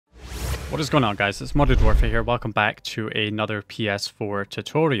What is going on, guys? It's Modded Warfare here. Welcome back to another PS4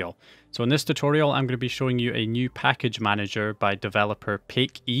 tutorial. So in this tutorial, I'm going to be showing you a new package manager by developer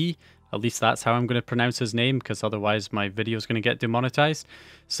PakeE. At least that's how I'm going to pronounce his name, because otherwise my video is going to get demonetized.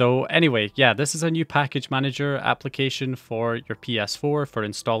 So anyway, yeah, this is a new package manager application for your PS4 for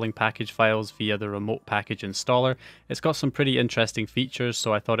installing package files via the remote package installer. It's got some pretty interesting features,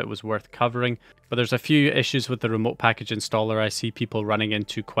 so I thought it was worth covering. But there's a few issues with the remote package installer I see people running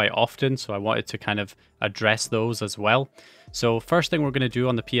into quite often, so I wanted to kind of address those as well. So first thing we're going to do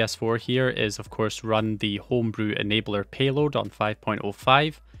on the PS4 here is, of course, run the homebrew enabler payload on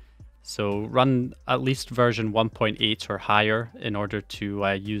 5.05. So run at least version 1.8 or higher in order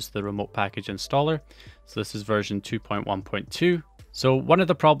to use the remote package installer. So this is version 2.1.2. So one of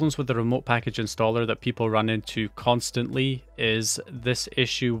the problems with the remote package installer that people run into constantly is this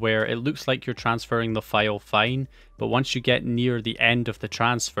issue where it looks like you're transferring the file fine, but once you get near the end of the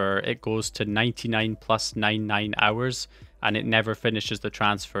transfer, it goes to 99 plus 99 hours and it never finishes the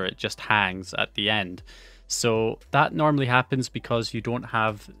transfer. It just hangs at the end. So that normally happens because you don't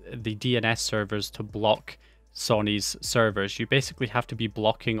have the DNS servers to block Sony's servers. You basically have to be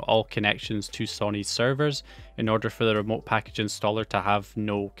blocking all connections to Sony's servers in order for the remote package installer to have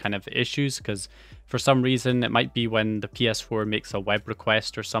no kind of issues, because for some reason it might be when the PS4 makes a web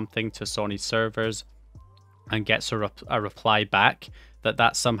request or something to Sony's servers and gets a reply back,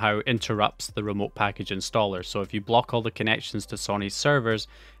 that somehow interrupts the remote package installer. So if you block all the connections to Sony's servers,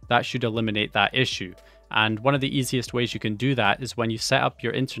 that should eliminate that issue. And one of the easiest ways you can do that is when you set up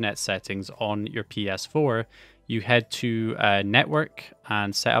your internet settings on your PS4, you head to network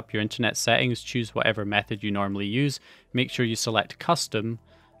and set up your internet settings, choose whatever method you normally use, make sure you select custom,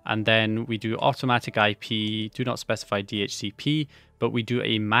 and then we do automatic IP, do not specify DHCP, but we do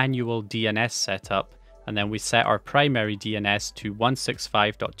a manual DNS setup, and then we set our primary DNS to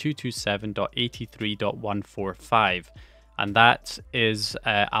 165.227.83.145, and that is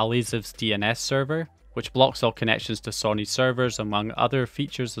Alizev's DNS server, which blocks all connections to Sony servers, among other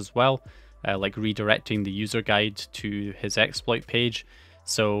features as well, like redirecting the user guide to his exploit page.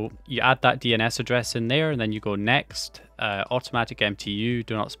 So you add that DNS address in there, and then you go next, automatic MTU,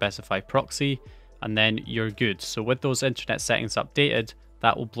 do not specify proxy, and then you're good. So with those internet settings updated,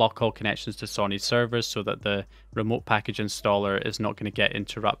 that will block all connections to Sony servers so that the remote package installer is not going to get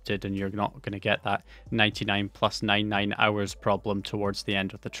interrupted and you're not going to get that 99 plus 99 hours problem towards the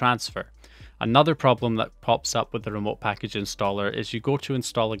end of the transfer. Another problem that pops up with the remote package installer is you go to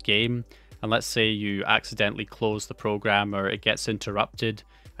install a game, and let's say you accidentally close the program or it gets interrupted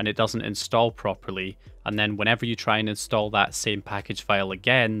and it doesn't install properly, and then whenever you try and install that same package file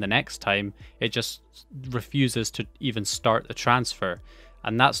again the next time, it just refuses to even start the transfer.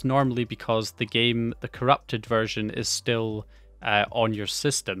 And that's normally because the game, the corrupted version, is still on your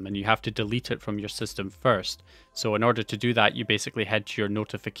system and you have to delete it from your system first. So in order to do that, you basically head to your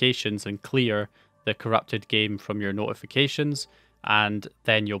notifications and clear the corrupted game from your notifications, and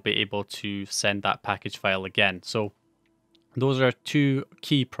then you'll be able to send that package file again. So those are two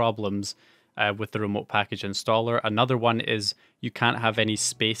key problems with the remote package installer. Another one is you can't have any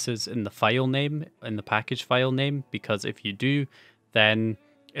spaces in the file name, in the package file name, because if you do, then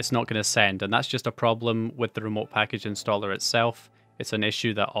it's not going to send. And that's just a problem with the remote package installer itself. It's an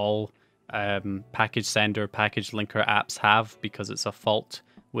issue that all package sender, package linker apps have, because it's a fault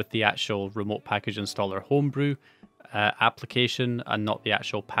with the actual remote package installer homebrew application and not the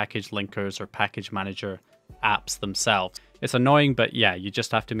actual package linkers or package manager apps themselves. It's annoying, but yeah, you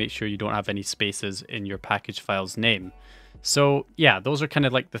just have to make sure you don't have any spaces in your package file's name. So yeah, those are kind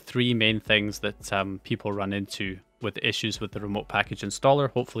of like the three main things that people run into with issues with the remote package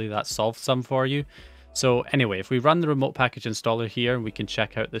installer. Hopefully that solves some for you. So anyway, if we run the remote package installer here, we can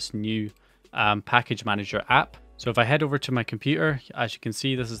check out this new package manager app. So if I head over to my computer, as you can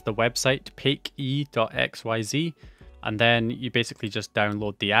see, this is the website pakee.xyz, and then you basically just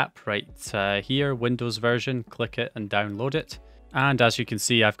download the app right here, Windows version, click it and download it. And as you can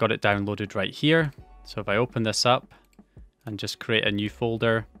see, I've got it downloaded right here. So if I open this up and just create a new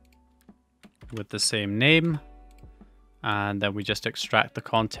folder with the same name, and then we just extract the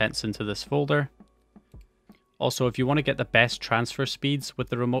contents into this folder. Also, if you want to get the best transfer speeds with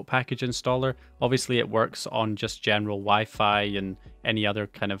the remote package installer, obviously it works on just general Wi-Fi and any other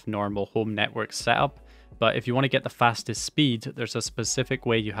kind of normal home network setup. But if you want to get the fastest speed, there's a specific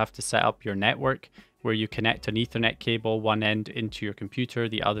way you have to set up your network, where you connect an Ethernet cable, one end into your computer,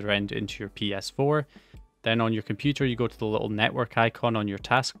 the other end into your PS4. Then on your computer, you go to the little network icon on your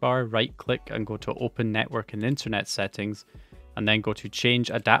taskbar, right click and go to Open Network and Internet Settings, and then go to Change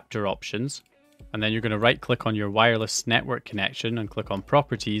Adapter Options. And then you're going to right click on your wireless network connection and click on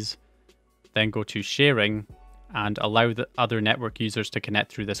Properties, then go to sharing and allow the other network users to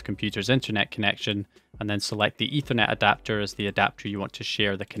connect through this computer's internet connection, and then select the Ethernet adapter as the adapter you want to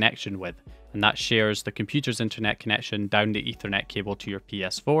share the connection with. And that shares the computer's internet connection down the Ethernet cable to your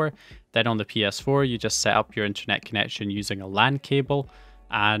PS4. Then on the PS4, you just set up your internet connection using a LAN cable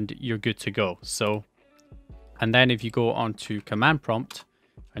and you're good to go. And then if you go onto command prompt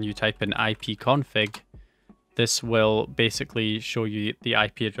and you type in ipconfig, this will basically show you the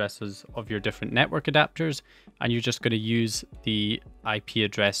IP addresses of your different network adapters, and you're just going to use the IP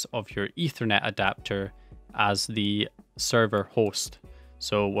address of your Ethernet adapter as the server host.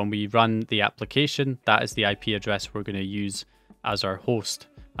 So when we run the application, that is the IP address we're going to use as our host,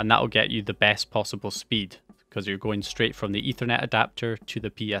 and that will get you the best possible speed because you're going straight from the Ethernet adapter to the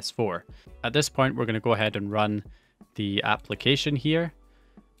PS4. At this point, we're going to go ahead and run the application here.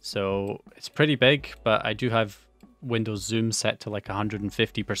 So it's pretty big, but I do have Windows Zoom set to like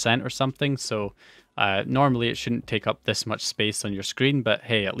 150% or something. So normally it shouldn't take up this much space on your screen, but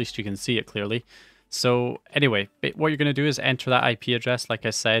hey, at least you can see it clearly. So anyway, what you're going to do is enter that IP address, like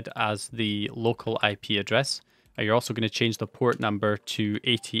I said, as the local IP address. You're also going to change the port number to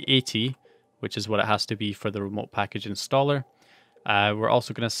 8080, which is what it has to be for the remote package installer. We're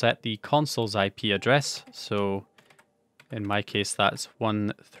also going to set the console's IP address. So in my case, that's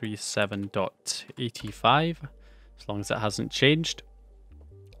 137.85, as long as it hasn't changed.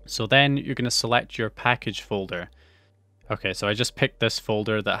 So then you're going to select your package folder. Okay, so I just picked this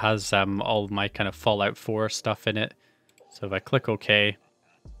folder that has all my kind of Fallout 4 stuff in it. So if I click OK,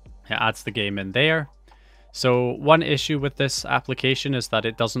 it adds the game in there. So one issue with this application is that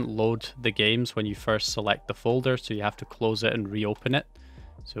it doesn't load the games when you first select the folder, so you have to close it and reopen it.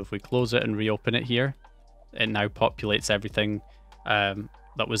 So if we close it and reopen it here, it now populates everything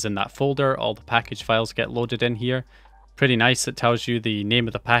that was in that folder. All the package files get loaded in here. Pretty nice. It tells you the name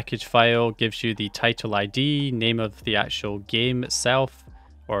of the package file, gives you the title ID, name of the actual game itself,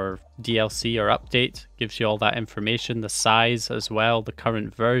 or DLC or update, gives you all that information, the size as well, the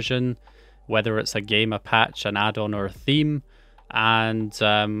current version, whether it's a game, a patch, an add-on, or a theme, and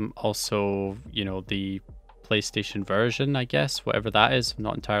also, you know, the PlayStation version, I guess, whatever that is. I'm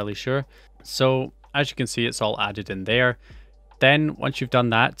not entirely sure. So as you can see, it's all added in there. Then once you've done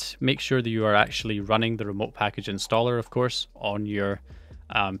that, make sure that you are actually running the remote package installer, of course, on your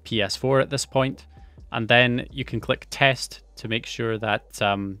PS4 at this point. And then you can click test to make sure that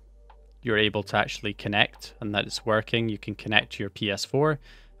you're able to actually connect and that it's working. You can connect to your PS4.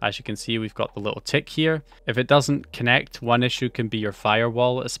 As you can see, we've got the little tick here. If it doesn't connect, one issue can be your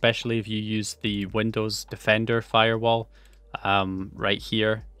firewall, especially if you use the Windows Defender firewall. Right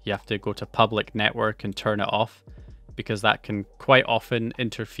here, you have to go to public network and turn it off, because that can quite often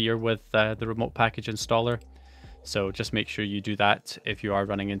interfere with the remote package installer. So just make sure you do that if you are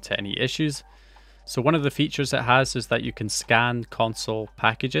running into any issues. So one of the features it has is that you can scan console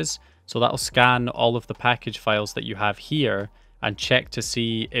packages. So that'll scan all of the package files that you have here and check to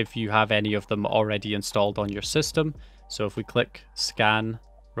see if you have any of them already installed on your system. So if we click scan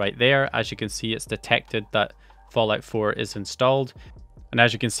right there, as you can see, it's detected that Fallout 4 is installed. And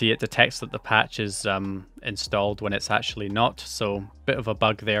as you can see, it detects that the patch is installed when it's actually not. So bit of a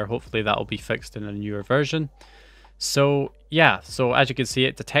bug there. Hopefully that will be fixed in a newer version. So yeah, so as you can see,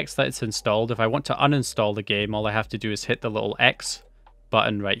 it detects that it's installed. If I want to uninstall the game, all I have to do is hit the little X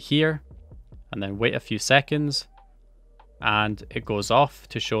button right here and then wait a few seconds and it goes off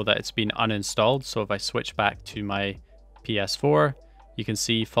to show that it's been uninstalled. So if I switch back to my PS4, you can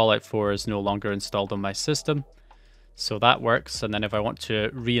see Fallout 4 is no longer installed on my system. So that works. And then if I want to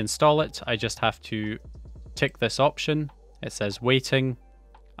reinstall it, I just have to tick this option. It says waiting,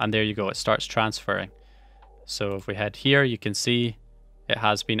 and there you go, it starts transferring. So if we head here, you can see it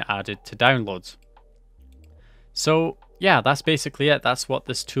has been added to downloads. So yeah, that's basically it. That's what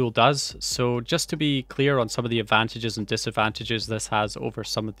this tool does. So just to be clear on some of the advantages and disadvantages this has over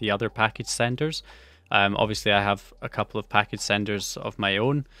some of the other package senders. Obviously I have a couple of package senders of my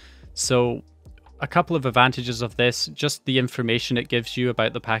own. So a couple of advantages of this, just the information it gives you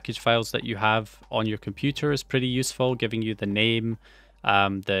about the package files that you have on your computer is pretty useful, giving you the name,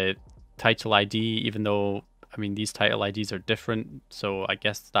 the title ID, even though, I mean, these title IDs are different, so I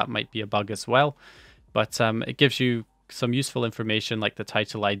guess that might be a bug as well. But it gives you some useful information like the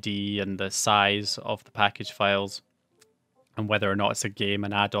title ID and the size of the package files and whether or not it's a game,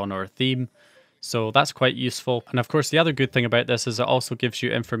 an add-on, or a theme. So that's quite useful. And of course, the other good thing about this is it also gives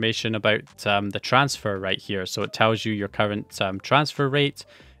you information about the transfer right here. So it tells you your current transfer rate.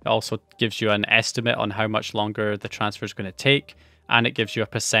 It also gives you an estimate on how much longer the transfer is going to take. And it gives you a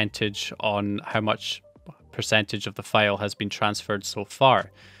percentage on how much percentage of the file has been transferred so far.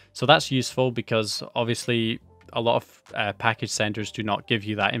 So that's useful because obviously a lot of package senders do not give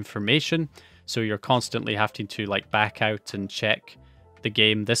you that information. So you're constantly having to like back out and check the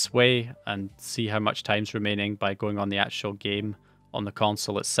game this way and see how much time's remaining by going on the actual game on the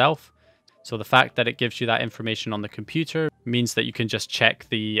console itself. So the fact that it gives you that information on the computer means that you can just check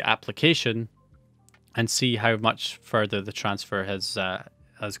the application and see how much further the transfer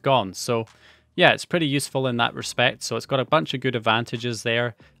has gone. So yeah, it's pretty useful in that respect. So it's got a bunch of good advantages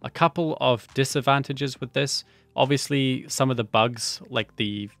there. A couple of disadvantages with this. Obviously, some of the bugs, like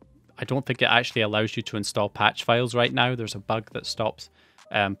I don't think it actually allows you to install patch files right now. There's a bug that stops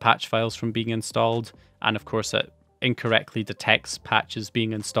patch files from being installed. And of course, it incorrectly detects patches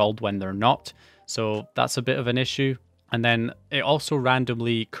being installed when they're not. So that's a bit of an issue. And then it also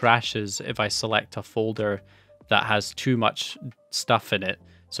randomly crashes if I select a folder that has too much stuff in it.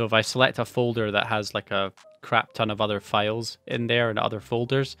 So if I select a folder that has like a crap ton of other files in there and other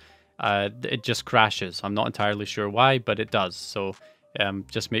folders, it just crashes. I'm not entirely sure why, but it does. So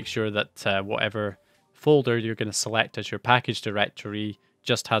just make sure that whatever folder you're going to select as your package directory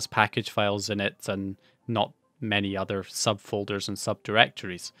just has package files in it and not many other subfolders and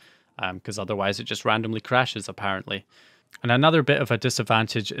subdirectories, because otherwise it just randomly crashes apparently. And another bit of a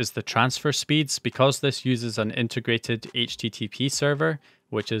disadvantage is the transfer speeds, because this uses an integrated HTTP server,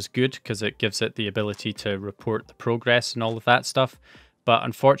 which is good because it gives it the ability to report the progress and all of that stuff. But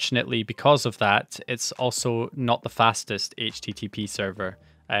unfortunately, because of that, it's also not the fastest HTTP server.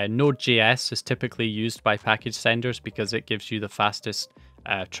 Node.js is typically used by package senders because it gives you the fastest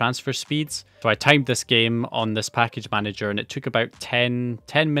transfer speeds. So I timed this game on this package manager and it took about 10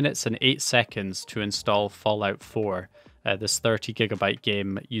 minutes and 8 seconds to install Fallout 4. This 30 gigabyte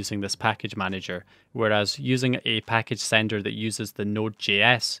game using this package manager, whereas using a package sender that uses the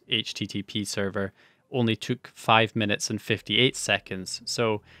Node.js HTTP server only took 5 minutes and 58 seconds.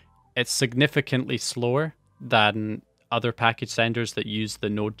 So it's significantly slower than other package senders that use the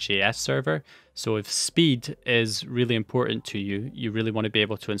Node.js server. So if speed is really important to you, you really want to be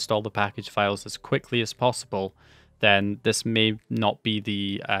able to install the package files as quickly as possible, then this may not be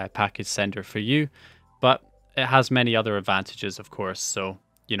the package sender for you. But it has many other advantages, of course. So,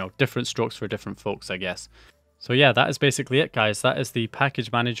 you know, different strokes for different folks, I guess. So yeah, that is basically it, guys. That is the package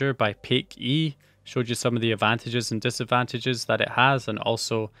manager by PakeE. Showed you some of the advantages and disadvantages that it has, and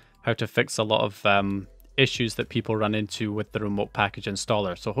also how to fix a lot of issues that people run into with the remote package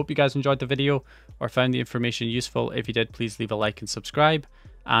installer. So hope you guys enjoyed the video or found the information useful. If you did, please leave a like and subscribe,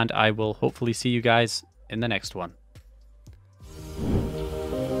 and I will hopefully see you guys in the next one.